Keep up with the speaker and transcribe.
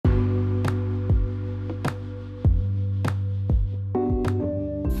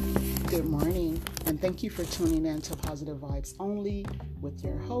good morning, and thank you for tuning in to Positive Vibes Only with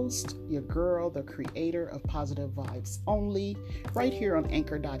your host, your girl, the creator of Positive Vibes Only, right here on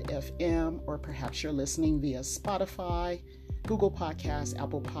Anchor.fm, or perhaps you're listening via Spotify, Google Podcasts,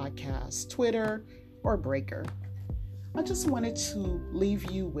 Apple Podcasts, Twitter, or Breaker. I just wanted to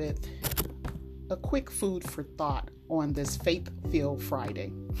leave you with a quick food for thought on this Faith-Filled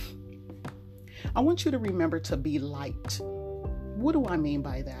Friday. I want you to remember to be light. What do I mean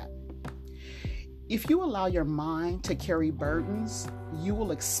by that? If you allow your mind to carry burdens, you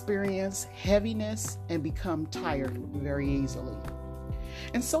will experience heaviness and become tired very easily.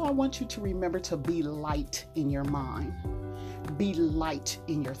 And so I want you to remember to be light in your mind. Be light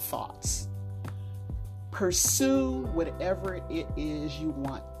in your thoughts. Pursue whatever it is you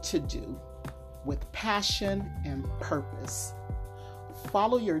want to do with passion and purpose.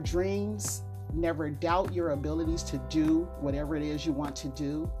 Follow your dreams. Never doubt your abilities to do whatever it is you want to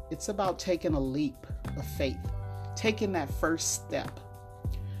do. It's about taking a leap of faith, taking that first step.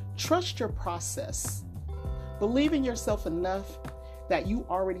 Trust your process. Believe in yourself enough that you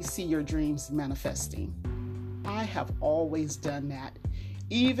already see your dreams manifesting. I have always done that.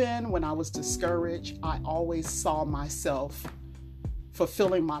 Even when I was discouraged, I always saw myself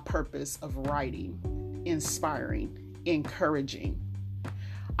fulfilling my purpose of writing, inspiring, encouraging.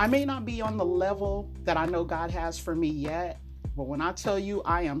 I may not be on the level that I know God has for me yet, but when I tell you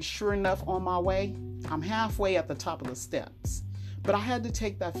I am sure enough on my way, I'm halfway at the top of the steps. But I had to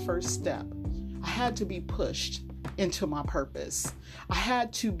take that first step. I had to be pushed into my purpose. I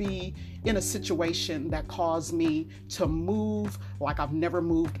had to be in a situation that caused me to move like I've never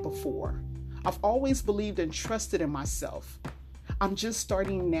moved before. I've always believed and trusted in myself. I'm just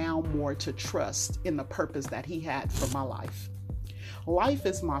starting now more to trust in the purpose that He had for my life. Life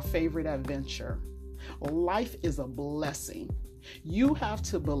is my favorite adventure. Life is a blessing. You have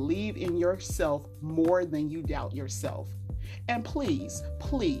to believe in yourself more than you doubt yourself. And please,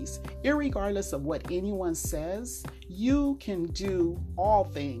 irregardless of what anyone says, you can do all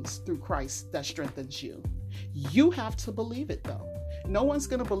things through Christ that strengthens you. You have to believe it though. No one's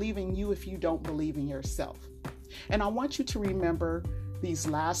going to believe in you if you don't believe in yourself. And I want you to remember these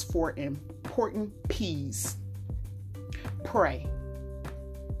last 4 important P's. Pray.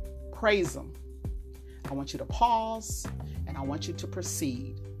 Praise Him. I want you to pause and I want you to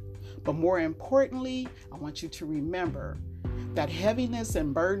proceed. But more importantly, I want you to remember that heaviness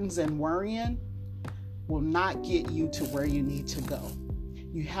and burdens and worrying will not get you to where you need to go.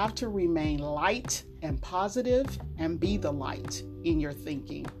 You have to remain light and positive and be the light in your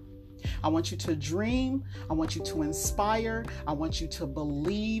thinking. I want you to dream. I want you to inspire. I want you to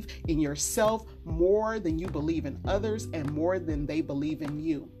believe in yourself more than you believe in others and more than they believe in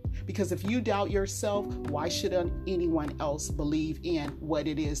you. Because if you doubt yourself, why should anyone else believe in what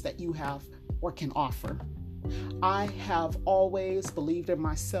it is that you have or can offer? I have always believed in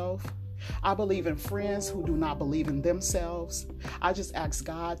myself. I believe in friends who do not believe in themselves. I just ask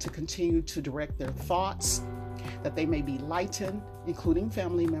God to continue to direct their thoughts, that they may be lightened, including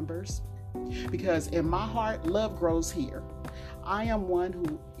family members. Because in my heart, love grows here. I am one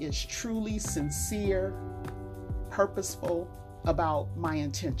who is truly sincere, purposeful about my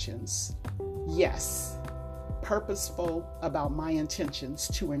intentions. Yes, purposeful about my intentions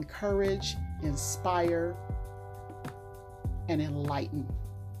to encourage, inspire, and enlighten.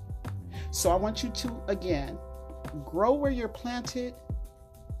 So I want you to, again, grow where you're planted,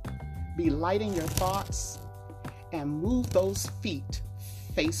 be light in your thoughts, and move those feet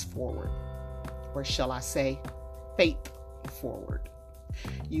face forward. Or shall I say, faith forward.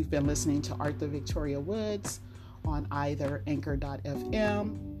 You've been listening to Arthur Victoria Woods on either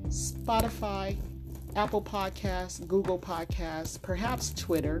Anchor.fm, Spotify, Apple Podcasts, Google Podcasts, perhaps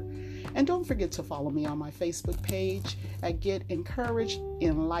Twitter. And don't forget to follow me on my Facebook page at Get Encouraged,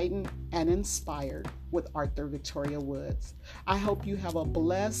 Enlightened, and Inspired with Arthur Victoria Woods. I hope you have a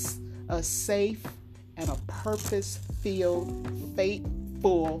blessed, a safe, and a purpose-filled,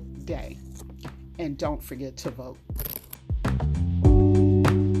 faith-full day. And don't forget to vote.